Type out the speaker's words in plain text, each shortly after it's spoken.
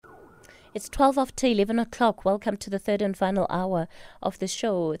It's 12 after 11 o'clock. Welcome to the third and final hour of the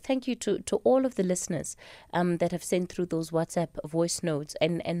show. Thank you to all of the listeners that have sent through those WhatsApp voice notes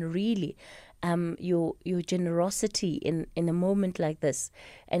and really your generosity in a moment like this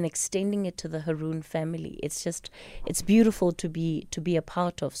and extending it to the Haroon family. It's beautiful to be a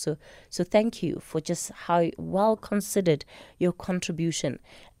part of. So thank you for just how well considered your contribution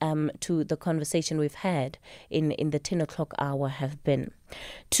to the conversation we've had in the 10 o'clock hour have been.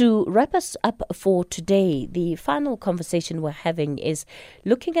 To wrap us up for today, the final conversation we're having is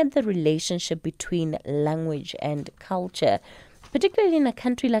looking at the relationship between language and culture, particularly in a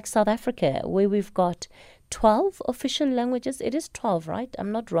country like South Africa, where we've got 12 official languages. It is 12, right?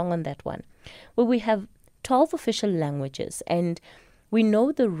 I'm not wrong on that one. Where we have 12 official languages, and we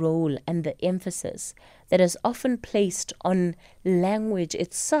know the role and the emphasis that is often placed on language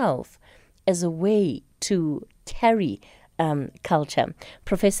itself as a way to carry culture.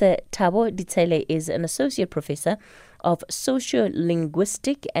 Professor Thabo Ditsele is an associate professor of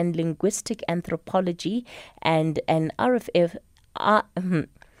Sociolinguistics and Linguistic Anthropology and an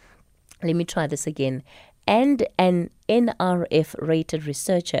and an NRF-rated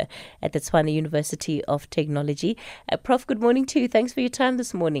researcher at the Tshwane University of Technology. Prof, good morning to you. Thanks for your time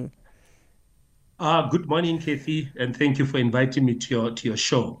this morning. Good morning, Kathy, and thank you for inviting me to your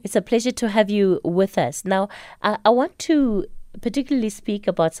show. It's a pleasure to have you with us. Now, I want to particularly speak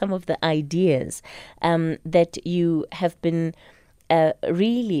about some of the ideas that you have been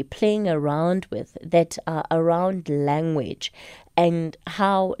really playing around with that are around language and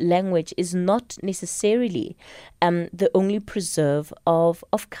how language is not necessarily the only preserve of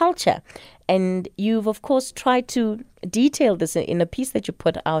culture. And you've, of course, tried to detail this in a piece that you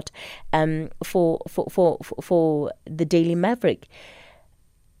put out for the Daily Maverick.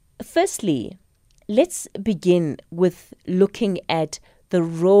 Firstly, let's begin with looking at the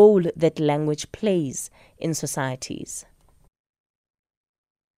role that language plays in societies.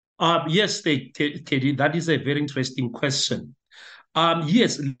 Yes, Katie, that is a very interesting question.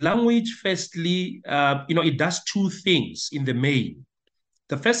 Yes, language, firstly, it does two things in the main.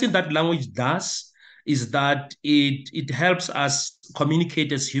 The first thing that language does is that it helps us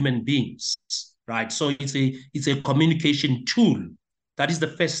communicate as human beings, right? So it's a communication tool. That is the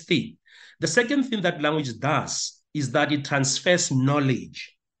first thing. The second thing that language does is that it transfers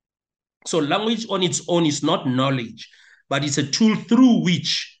knowledge. So language on its own is not knowledge, but it's a tool through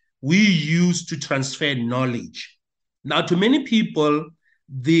which we use to transfer knowledge. Now, to many people,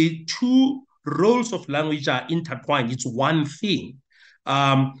 the two roles of language are intertwined. It's one thing.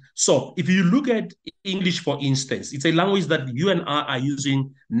 So if you look at English, for instance, it's a language that you and I are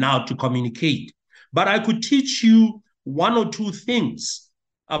using now to communicate. But I could teach you one or two things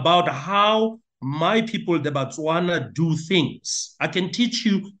about how my people, the Botswana, do things. I can teach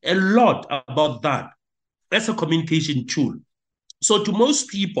you a lot about that. That's a communication tool. So to most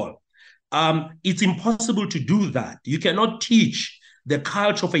people, it's impossible to do that. You cannot teach the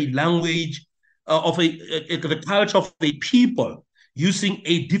culture of a language, the culture of a people using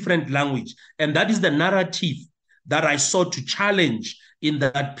a different language. And that is the narrative that I sought to challenge in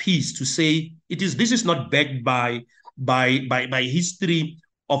that piece, to say this is not backed by history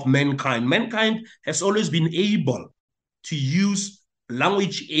of mankind. Mankind has always been able to use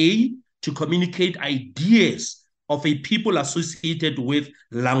language A to communicate ideas of a people associated with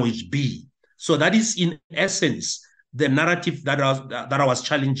language B. So that is, in essence, the narrative that I was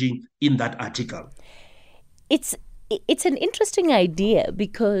challenging in that article. It's an interesting idea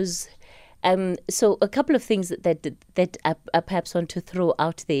because so a couple of things that I perhaps want to throw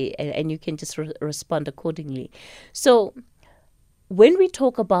out there, and you can just respond accordingly. So when we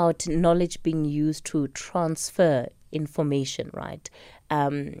talk about knowledge being used to transfer information, right,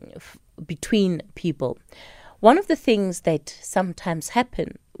 between people, one of the things that sometimes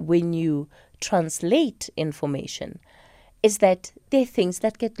happen when you translate information is that there are things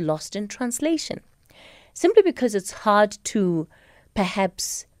that get lost in translation, simply because it's hard to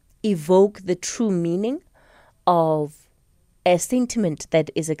perhaps evoke the true meaning of a sentiment that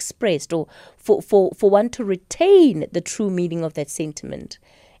is expressed, or for one to retain the true meaning of that sentiment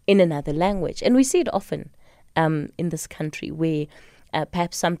in another language. And we see it often in this country where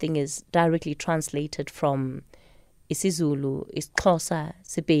perhaps something is directly translated from isiZulu, isiXhosa,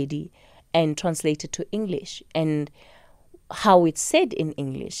 Sepedi, and translated to English. And how it's said in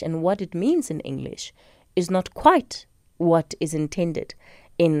English and what it means in English is not quite what is intended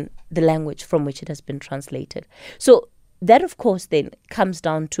in the language from which it has been translated. So that, of course, then comes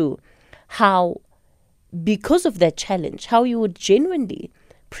down to how, because of that challenge, how you would genuinely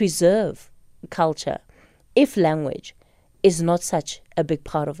preserve culture if language is not such a big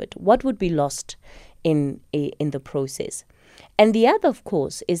part of it? What would be lost in the process? And the other, of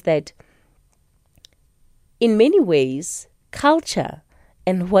course, is that in many ways, culture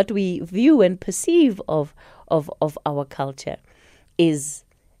and what we view and perceive of our culture is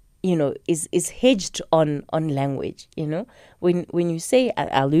hedged on language. When you say,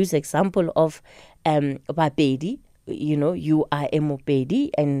 I'll use the example of Bapedi, you are a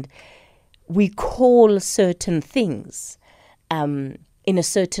Mopedi, and we call certain things in a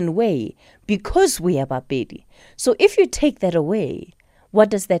certain way because we are Bapedi. So if you take that away, what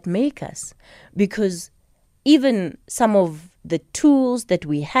does that make us? Because even some of the tools that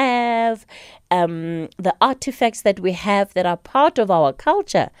we have, the artifacts that we have that are part of our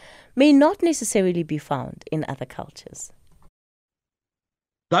culture may not necessarily be found in other cultures.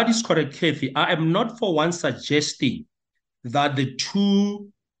 That is correct, Kathy. I am not for one suggesting that the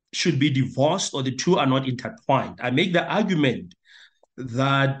two should be divorced or the two are not intertwined. I make the argument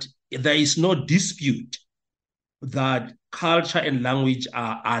that there is no dispute that culture and language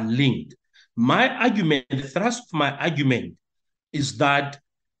are linked. My argument, the thrust of my argument, is that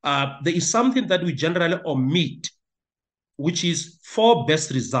there is something that we generally omit, which is 4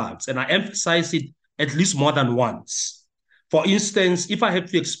 best results. And I emphasize it at least more than once. For instance, if I have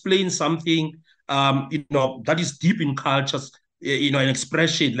to explain something, that is deep in cultures, an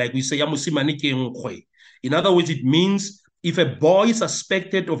expression like we say, in other words, it means if a boy is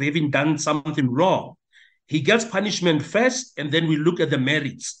suspected of having done something wrong, he gets punishment first, and then we look at the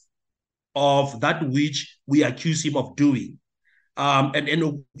merits of that which we accuse him of doing. And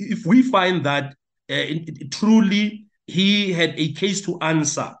if we find that truly he had a case to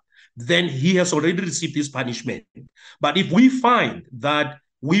answer, then he has already received his punishment. But if we find that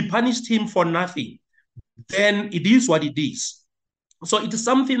we punished him for nothing, then it is what it is. So it is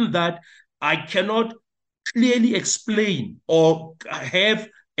something that I cannot clearly explain or have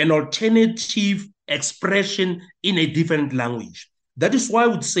an alternative expression in a different language. That is why I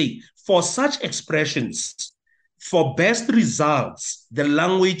would say for such expressions, for best results, the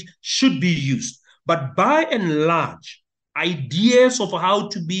language should be used. But by and large, ideas of how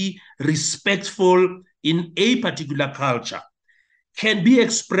to be respectful in a particular culture can be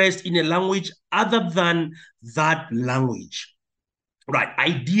expressed in a language other than that language. Right?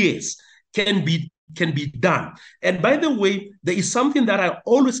 Ideas can be done. And by the way, there is something that I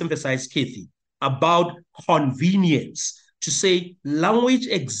always emphasize, Kathy, about convenience, to say language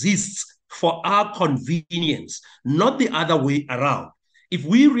exists for our convenience, not the other way around. If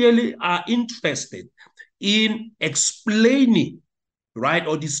we really are interested in explaining, right,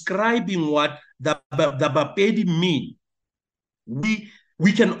 or describing what the Bapedi mean,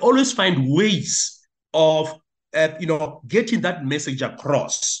 we can always find ways of getting that message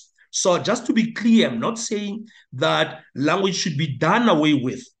across. So just to be clear, I'm not saying that language should be done away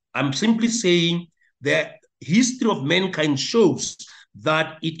with. I'm simply saying the history of mankind shows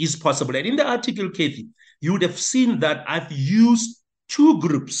that it is possible. And in the article, Kathy, you would have seen that I've used 2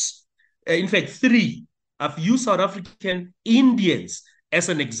 groups, in fact, 3. I've used South African Indians as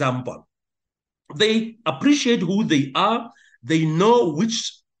an example. They appreciate who they are. They know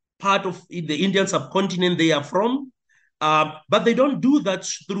which part of the Indian subcontinent they are from, but they don't do that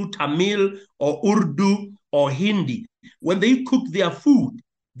through Tamil or Urdu or Hindi. When they cook their food,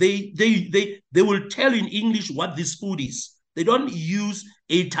 they will tell in English what this food is. They don't use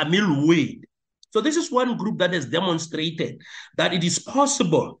a Tamil word. So this is one group that has demonstrated that it is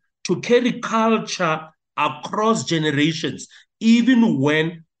possible to carry culture across generations, even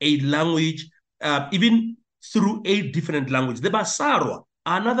when a language, even through a different language. The Basarwa,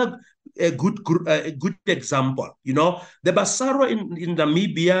 another good example. The Basarwa in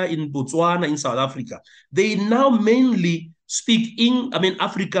Namibia, in Botswana, in South Africa, they now mainly speak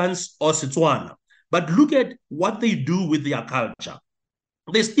Afrikaans or Setswana. But look at what they do with their culture.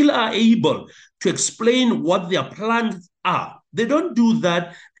 They still are able to explain what their plans are. They don't do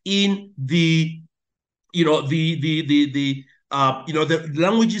that in the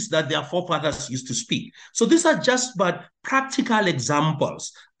languages that their forefathers used to speak. So these are just but practical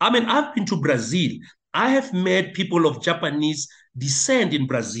examples. I've been to Brazil. I have met people of Japanese descent in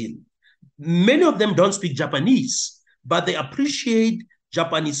Brazil. Many of them don't speak Japanese, but they appreciate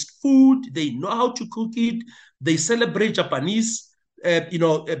Japanese food. They know how to cook it. They celebrate Japanese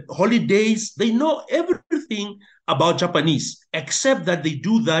holidays. They know everything about Japanese, except that they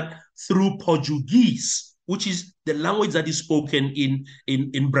do that through Portuguese, which is the language that is spoken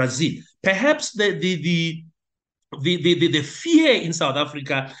in Brazil. Perhaps the fear in South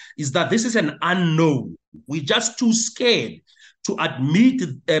Africa is that this is an unknown. We're just too scared to admit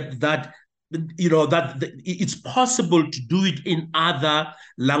that that it's possible to do it in other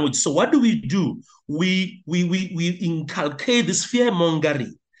languages. So what do? We inculcate this fear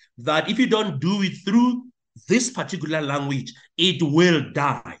mongering that if you don't do it through this particular language, it will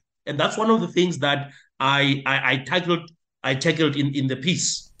die. And that's one of the things that I tackled in the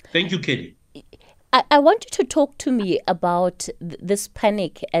piece. Thank you, Katie. I want you to talk to me about this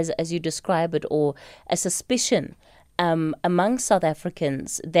panic, as you describe it, or a suspicion among South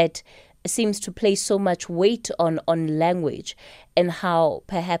Africans that seems to place so much weight on language, and how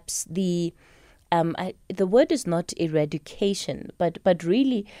perhaps the word is not eradication, but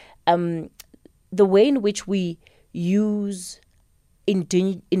really the way in which we use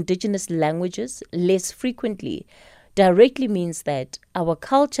indigenous languages less frequently directly means that our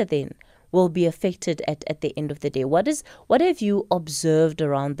culture then will be affected at the end of the day. What have you observed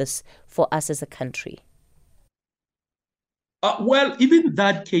around this for us as a country? Well, even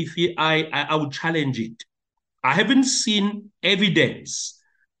that, Kefi, I would challenge it. I haven't seen evidence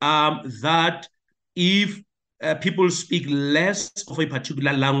that if people speak less of a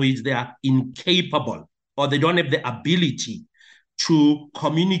particular language, they are incapable or they don't have the ability to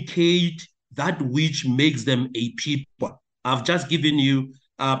communicate that which makes them a people. I've just given you,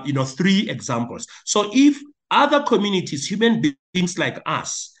 3 examples. So if other communities, human beings like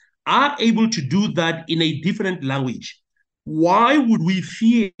us, are able to do that in a different language, why would we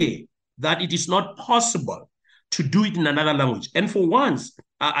fear that it is not possible to do it in another language? And for once,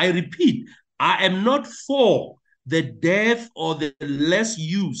 I repeat, I am not for the death or the less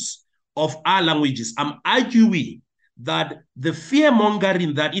use of our languages. I'm arguing that the fear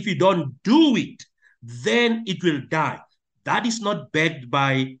mongering that if you don't do it, then it will die. That is not backed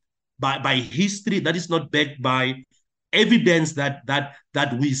by history. That is not backed by evidence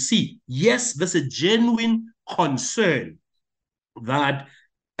that we see. Yes, there's a genuine concern that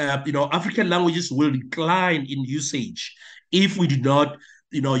African languages will decline in usage if we do not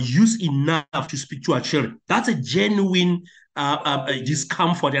use enough to speak to our children. That's a genuine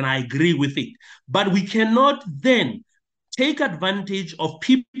discomfort, and I agree with it. But we cannot then take advantage of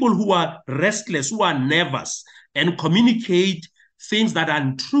people who are restless, who are nervous, and communicate things that are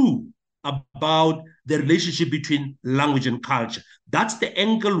untrue about the relationship between language and culture. That's the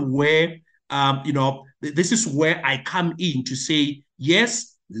angle where this is where I come in to say,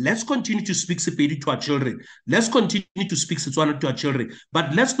 yes, let's continue to speak Sepedi to our children. Let's continue to speak Setswana to our children.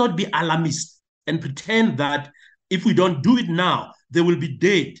 But let's not be alarmist and pretend that if we don't do it now, they will be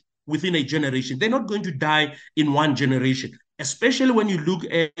dead within a generation. They're not going to die in one generation, especially when you look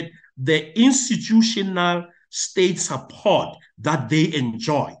at the institutional state support that they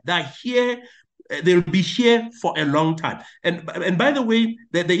enjoy. They're here. They'll be here for a long time. And by the way,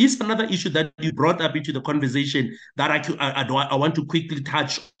 there is another issue that you brought up into the conversation that I want to quickly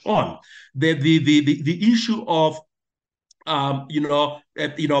touch on. The issue of the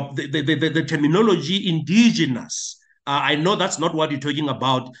terminology indigenous. I know that's not what you're talking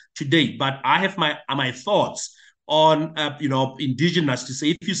about today, but I have my thoughts on indigenous. To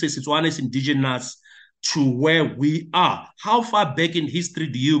say, if you say Setswana is indigenous to where we are, how far back in history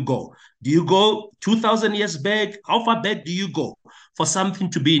do you go? Do you go 2,000 years back? How far back do you go for something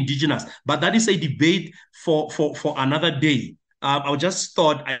to be indigenous? But that is a debate for another day. I just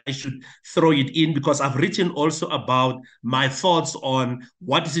thought I should throw it in because I've written also about my thoughts on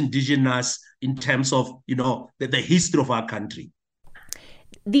what is indigenous in terms of, the history of our country.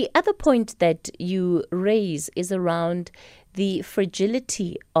 The other point that you raise is around the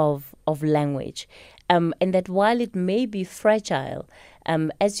fragility of language, and that while it may be fragile,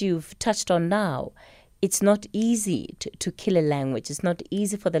 as you've touched on now, it's not easy to kill a language. It's not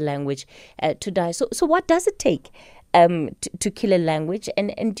easy for the language to die. So what does it take to kill a language?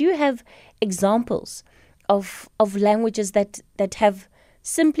 And do you have examples of languages that have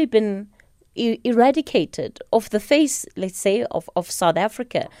simply been eradicated off the face, let's say, of South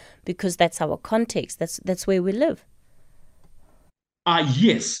Africa, because that's our context, that's where we live?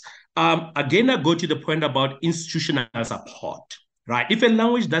 Yes. Again, I go to the point about institutional support, right? If a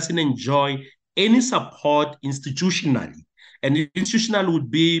language doesn't enjoy any support institutionally, and institutional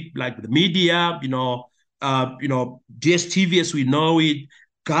would be like the media, DSTV as we know it,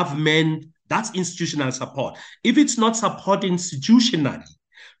 government, that's institutional support. If it's not supported institutionally,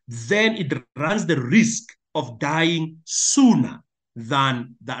 then it runs the risk of dying sooner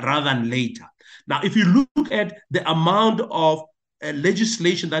rather than later. Now, if you look at the amount of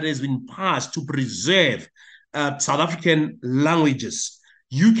legislation that has been passed to preserve South African languages,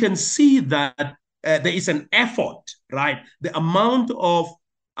 you can see that there is an effort, right? The amount of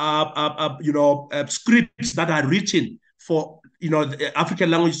scripts that are written for the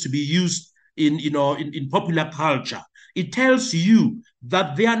African language to be used in popular culture, it tells you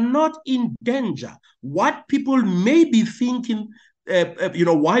that they are not in danger. What people may be thinking,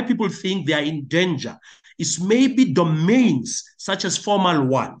 why people think they are in danger is maybe domains such as formal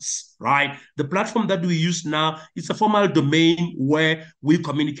ones, right? The platform that we use now is a formal domain where we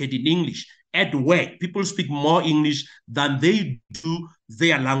communicate in English. At work, people speak more English than they do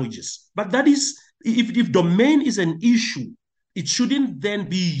their languages. But that is, if domain is an issue, it shouldn't then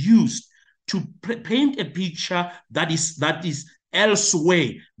be used to paint a picture that is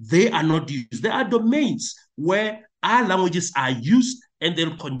elsewhere. They are not used. There are domains where our languages are used and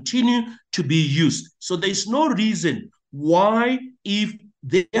they'll continue to be used. So there's no reason why, if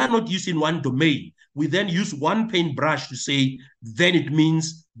they are not used in one domain, we then use one paintbrush to say, then it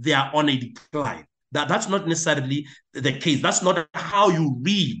means they are on a decline. That's not necessarily the case. That's not how you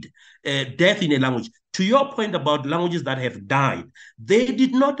read death in a language. To your point about languages that have died, they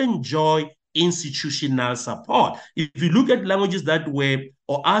did not enjoy institutional support. If you look at languages that were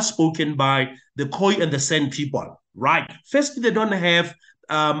or are spoken by the Khoi and the San people, right? Firstly, they don't have,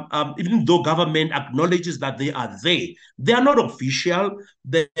 even though government acknowledges that they are there, they are not official.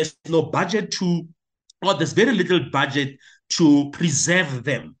 There's no budget or there's very little budget to preserve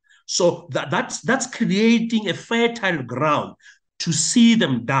them. So that's creating a fertile ground to see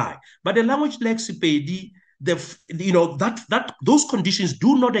them die. But a language like Sepedi, those conditions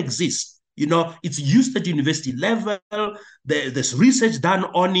do not exist. It's used at university level. There's research done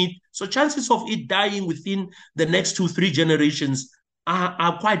on it. So chances of it dying within the next 2-3 generations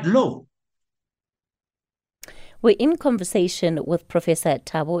are quite low. We're in conversation with Professor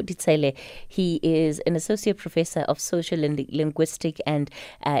Thabo Ditsele. He is an associate professor of Sociolinguistics and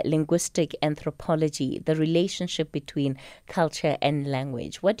Linguistic Anthropology, the relationship between culture and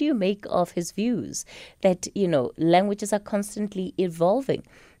language. What do you make of his views that, languages are constantly evolving,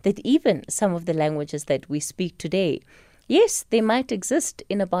 that even some of the languages that we speak today, yes, they might exist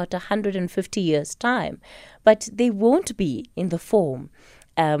in about 150 years' time, but they won't be in the form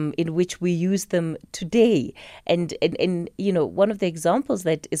in which we use them today. And one of the examples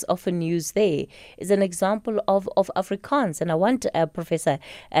that is often used there is an example of Afrikaans. And I want Professor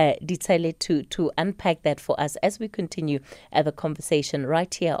Ditsele to unpack that for us as we continue the conversation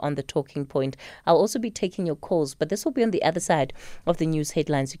right here on The Talking Point. I'll also be taking your calls, but this will be on the other side of the news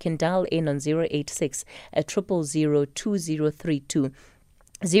headlines. You can dial in on 086 000 2032.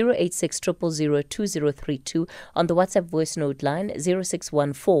 086 000 2032 on the WhatsApp voice note line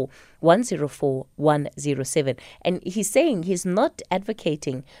 0614 104 107. And he's saying he's not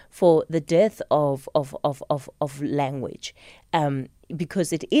advocating for the death of language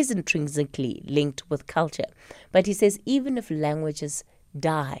because it is intrinsically linked with culture. But he says even if languages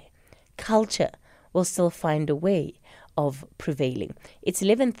die, culture will still find a way of prevailing. It's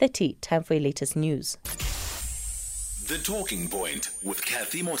 11:30, time for your latest news. The Talking Point with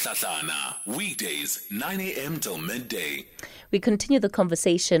Kathy Motlatlana. Weekdays, 9 a.m. till midday. We continue the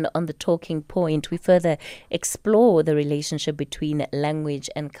conversation on The Talking Point. We further explore the relationship between language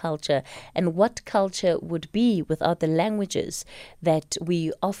and culture and what culture would be without the languages that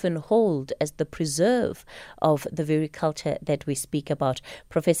we often hold as the preserve of the very culture that we speak about.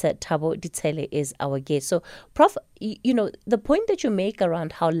 Professor Thabo Ditsele is our guest. So, Prof, the point that you make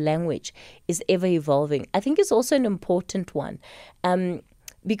around how language is ever evolving, I think is also an important one.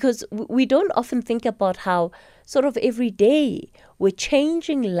 Because we don't often think about how sort of every day we're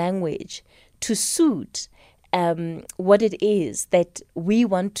changing language to suit what it is that we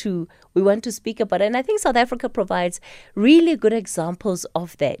want to speak about. And I think South Africa provides really good examples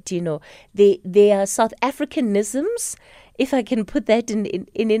of that. They are South Africanisms, if I can put that in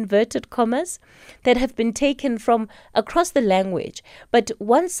inverted commas, that have been taken from across the language. But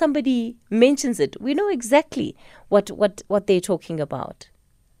once somebody mentions it, we know exactly what they're talking about.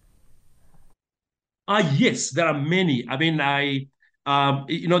 Yes, there are many. I mean,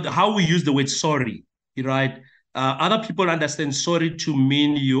 how we use the word sorry, right? Other people understand sorry to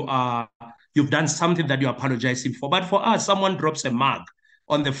mean you've done something that you're apologizing for. But for us, someone drops a mug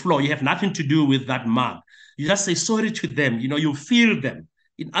on the floor. You have nothing to do with that mug. You just say sorry to them. You feel them.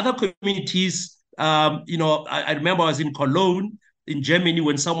 In other communities, I remember I was in Cologne, in Germany,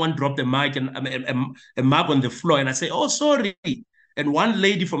 when someone dropped a mug a mug on the floor, and I say, "Oh, sorry." And one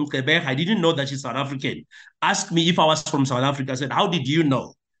lady from Quebec, I didn't know that she's South African, asked me if I was from South Africa. I said, "How did you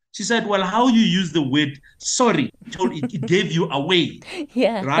know?" She said, "Well, how you use the word sorry, it gave you away."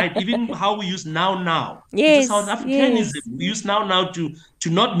 Yeah. Right? Even how we use now. Yes. It's a South Africanism. Yes. We use now to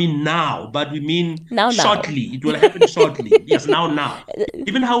not mean now, but we mean now. Shortly. It will happen shortly. Yes, now.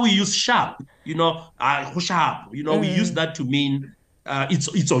 Even how we use sharp, sharp, we use that to mean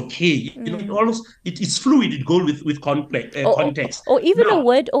it's okay. It's fluid. It goes with context. Or even a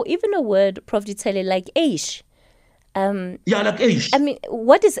Now, word, Prof Ditsele, like "aish." yeah, like Aish. I mean,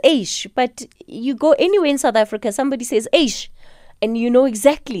 what is "aish"? But you go anywhere in South Africa, somebody says "aish," and you know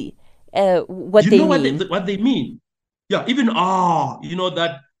exactly what they mean. What they mean. Yeah, even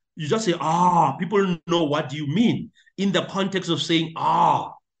that you just say people know what you mean in the context of saying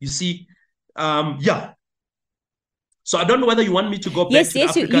you see. Yeah. So I don't know whether you want me to go back to the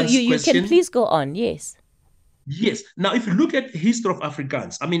Afrikaans you can question. please go on. Yes. Yes. Now, if you look at the history of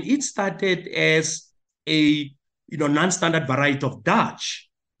Afrikaans, I mean, it started as a non-standard variety of Dutch,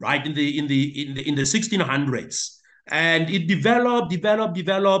 right, in the 1600s, and it developed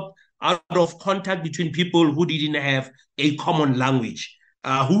out of contact between people who didn't have a common language,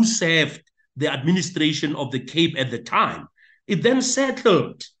 who served the administration of the Cape at the time. It then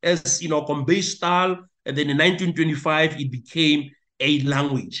settled as Kombeestal, and then in 1925 it became a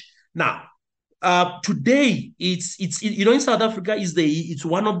language. Now, today it's in South Africa it's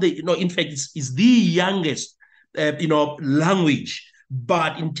one of the in fact it's the youngest language,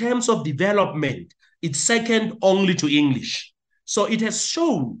 but in terms of development it's second only to English. So it has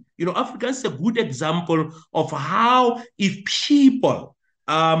shown Afrikaans is a good example of how if people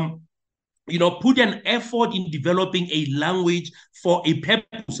put an effort in developing a language for a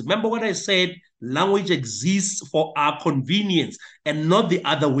purpose. Remember what I said? Language exists for our convenience and not the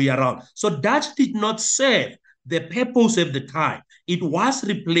other way around. So Dutch did not serve the purpose of the time. It was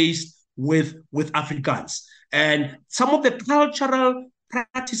replaced with Afrikaans. And some of the cultural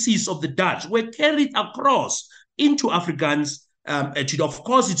practices of the Dutch were carried across into Afrikaans. Of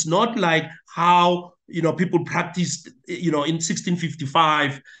course, it's not like how people practiced in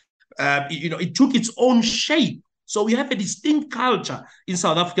 1655. It took its own shape. So we have a distinct culture in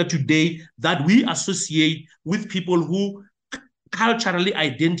South Africa today that we associate with people who culturally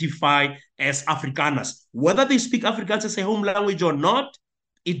identify as Afrikaners. Whether they speak Afrikaans as a home language or not,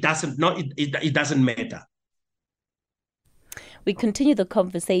 it doesn't matter. We continue the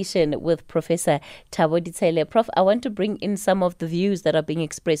conversation with Professor Thabo Ditsele. Prof, I want to bring in some of the views that are being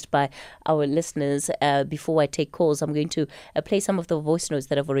expressed by our listeners. Before I take calls, I'm going to play some of the voice notes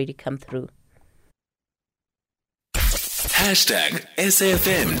that have already come through.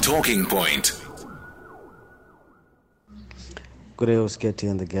 #SFM Talking Point. Good day, Osketi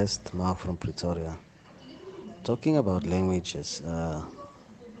and the guest, Mark from Pretoria. Talking about languages,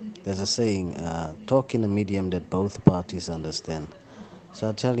 there's a saying, talk in a medium that both parties understand. So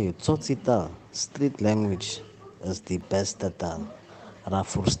I tell you, Tsotsita, street language, is the best taal.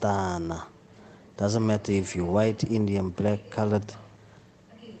 Rafurstana. Doesn't matter if you're white, Indian, black, colored.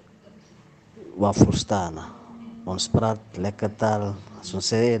 Wafurstana. Ons praat lekker taal. As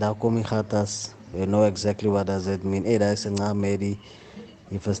ons sê, daar kom die gatas. We know exactly what does it mean. Daar is 'n Mary.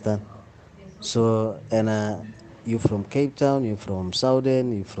 You understand? So, and you from Cape Town, you from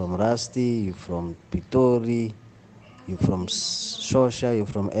Southern, you from Rusty, you from Pitori, you from Shosha, you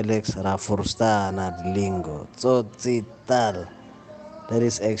from Alex, Rafurstana lingo. Tsotsital. That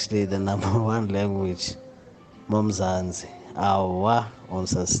is actually the number one language. Momzanzi. Awa,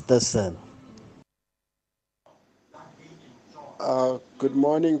 ons is tussen. Good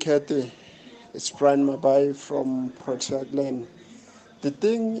morning, Kathy. It's Brian Mabai from Protagland. The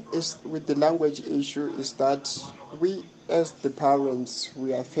thing is with the language issue is that we, as the parents,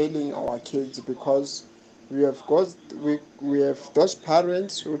 we are failing our kids because we have those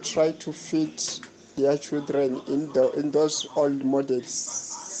parents who try to fit their children in those old model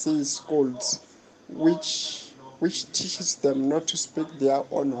C schools, which teaches them not to speak their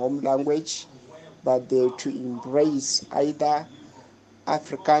own home language, but they to embrace either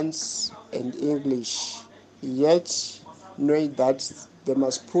Afrikaans and English, yet knowing that they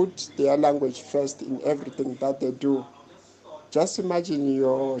must put their language first in everything that they do. Just imagine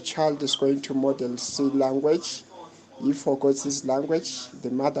your child is going to model C language. He forgets his language. The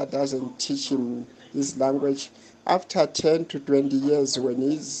mother doesn't teach him his language. After 10 to 20 years, when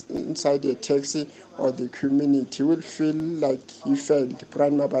he's inside a taxi or the community, he will feel like he failed.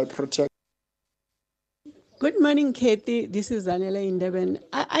 Prima by protect. Good morning, Katie. This is Daniela in Durban.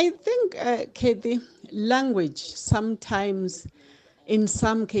 I think, Katie, language sometimes, in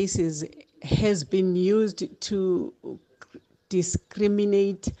some cases, has been used to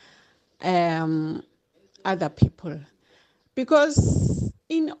discriminate other people. Because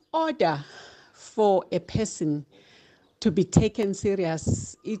in order for a person to be taken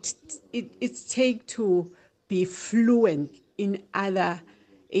serious, it's take to be fluent in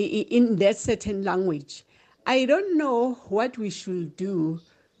that certain language. I don't know what we should do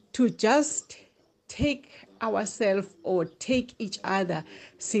to just take ourselves or take each other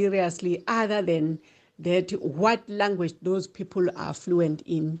seriously other than that what language those people are fluent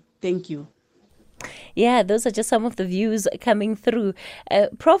in. Thank you. Yeah, those are just some of the views coming through.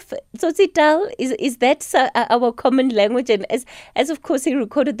 Prof Ditsele, is that our common language? And as of course he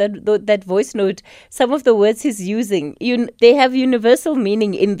recorded that voice note, some of the words he's using, they have universal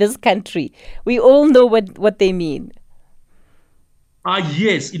meaning in this country. We all know what they mean.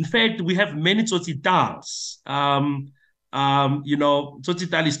 Yes, in fact, we have many Tsotsitals.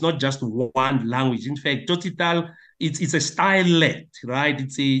 Tsotsital is not just one language. In fact, Tsotsital it's a dialect, right?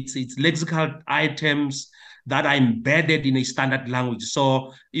 It's lexical items that are embedded in a standard language.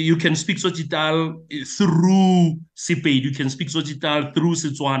 So you can speak Tsotsital through Sepedi, you can speak Tsotsital through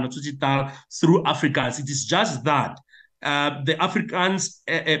Setswana, Tsotsital through Afrikaans. It is just that the Afrikaans,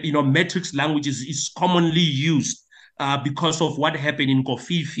 matrix languages is commonly used because of what happened in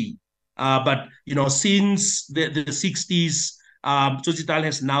Kofifi. But since the 60s, Tsotsital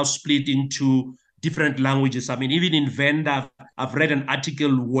has now split into different languages. I mean, even in Venda, I've read an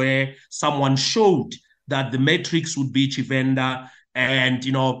article where someone showed that the matrix would be Chivenda, and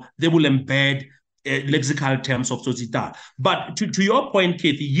they will embed lexical terms of Tsotsital. But to your point,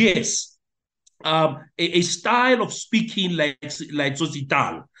 Kathy, yes, a style of speaking like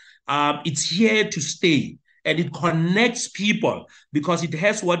Tsotsital, it's here to stay. And it connects people because it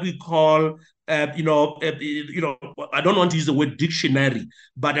has what we call, I don't want to use the word dictionary,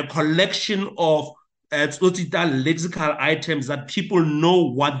 but a collection of lexical items that people know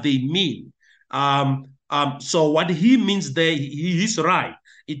what they mean. So what he means there, he's right.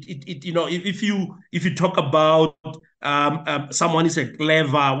 If you talk about someone is a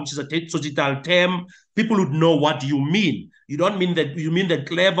clever, which is a Tsotsital term, people would know what you mean. You don't mean that, you mean the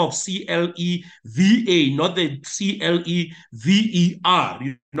clever of C-L-E-V-A, not the C-L-E-V-E-R.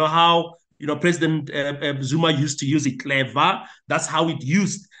 You know how President Zuma used to use it, clever. That's how it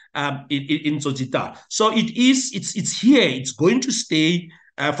used in Tsotsital. So it's here. It's going to stay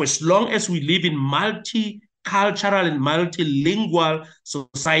for as long as we live in multicultural and multilingual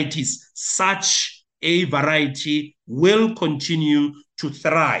societies. Such a variety will continue to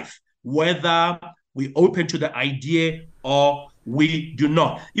thrive, whether we open to the idea or we do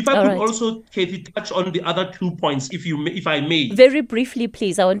not. If I could also, Kathy, touch on the other 2 points, if I may. Very briefly,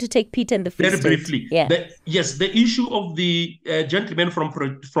 please. I want to take Peter and the Free State. Very briefly. Yeah. The issue of the gentleman from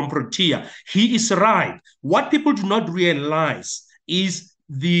Protea, he is right. What people do not realize is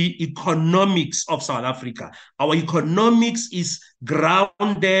the economics of South Africa. Our economics is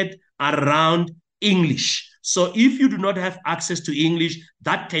grounded around English. So if you do not have access to English,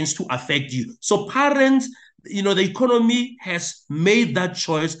 that tends to affect you. So parents, the economy has made that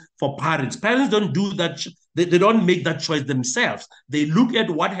choice for parents. Parents don't do that. They don't make that choice themselves. They look at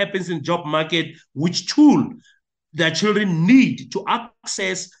what happens in the job market, which tool their children need to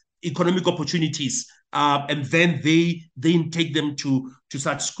access economic opportunities, and then they take them to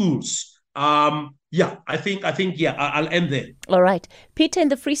such schools. I think I'll end there. All right. Peter in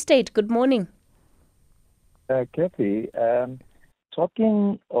the Free State, good morning. Kathy,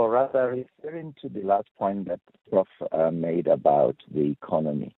 talking or rather referring to the last point that Prof made about the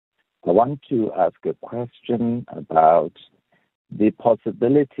economy, I want to ask a question about the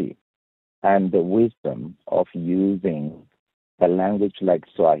possibility and the wisdom of using a language like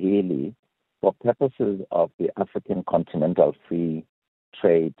Swahili for purposes of the African Continental Free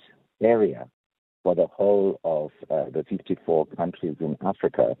Trade Area for the whole of the 54 countries in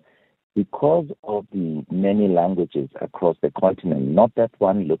Africa. Because of the many languages across the continent, not that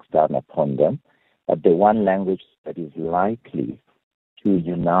one looks down upon them, but the one language that is likely to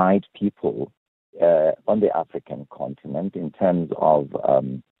unite people on the African continent in terms of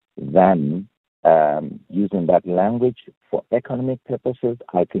them using that language for economic purposes,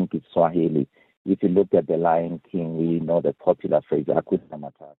 I think it's Swahili. If you look at the Lion King, we know the popular phrase, Hakuna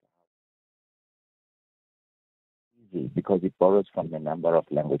Matata, because it borrows from a number of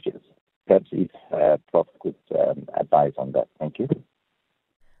languages. Perhaps if Prof could advise on that. Thank you.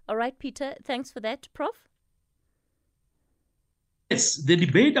 All right, Peter. Thanks for that. Prof? Yes, the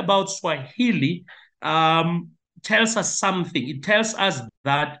debate about Swahili tells us something. It tells us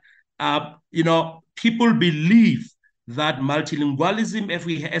that, people believe that multilingualism,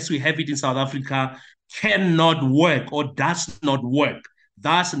 as we have it in South Africa, cannot work or does not work.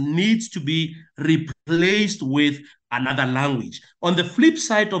 Thus needs to be replaced with another language. On the flip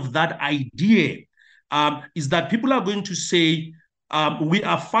side of that idea is that people are going to say, we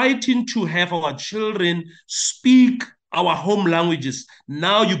are fighting to have our children speak our home languages.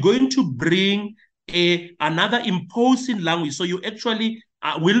 Now you're going to bring another imposing language. So you actually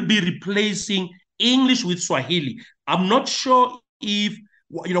will be replacing English with Swahili. I'm not sure if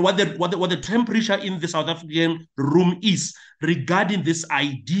what the temperature in the South African room is regarding this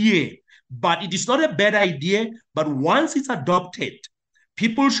idea, but it is not a bad idea. But once it's adopted,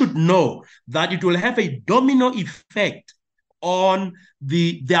 people should know that it will have a domino effect on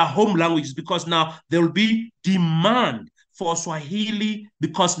their home languages, because now there will be demand for Swahili,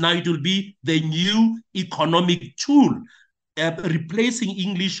 because now it will be the new economic tool, replacing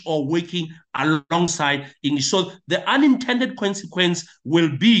English or working alongside English. So the unintended consequence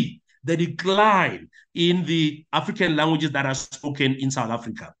will be the decline in the African languages that are spoken in South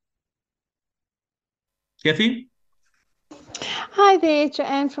Africa. Kathy? Hi there,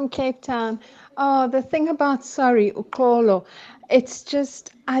 Joanne from Cape Town. Oh, the thing about sorry, uxolo,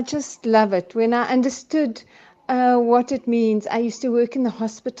 I just love it. When I understood what it means, I used to work in the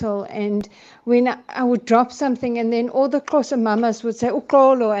hospital, and when I would drop something, and then all the Xhosa mamas would say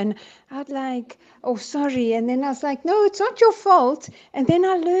uxolo, and I'd like, oh, sorry, and then I was like, no, it's not your fault. And then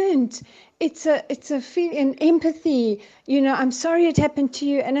I learned it's a feeling, empathy. I'm sorry it happened to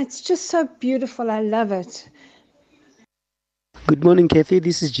you, and it's just so beautiful. I love it. Good morning, Kathy.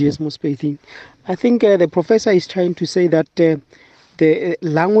 This is GS Mospethi. I think the professor is trying to say that the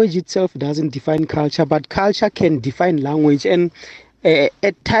language itself doesn't define culture, but culture can define language. And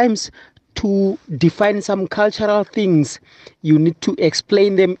at times, to define some cultural things, you need to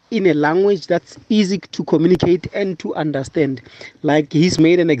explain them in a language that's easy to communicate and to understand. Like he's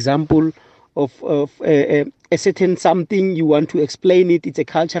made an example of a certain something, you want to explain it, it's a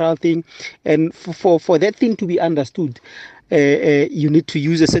cultural thing. And for that thing to be understood, you need to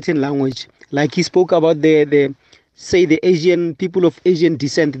use a certain language. Like he spoke about the Asian people of Asian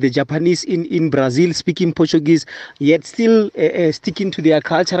descent, the Japanese in Brazil speaking Portuguese, yet still sticking to their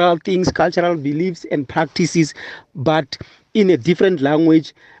cultural things, cultural beliefs and practices, but in a different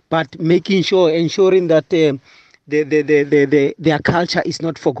language, but ensuring that their culture is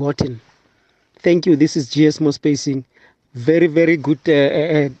not forgotten. Thank you. This is GS Mospacing. Very, very good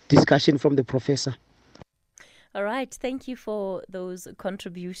discussion from the professor. All right. Thank you for those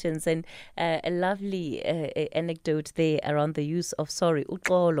contributions, and a lovely anecdote there around the use of sorry,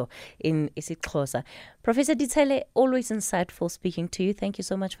 uxolo, in isiXhosa. Professor Ditsele, always insightful speaking to you. Thank you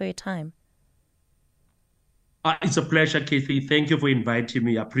so much for your time. It's a pleasure, Kathy. Thank you for inviting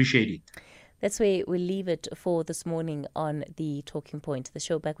me. I appreciate it. That's where we'll leave it for this morning on The Talking Point. The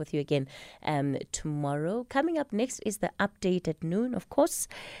show back with you again tomorrow. Coming up next is the update at noon. Of course,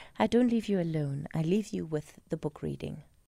 I don't leave you alone. I leave you with the book reading.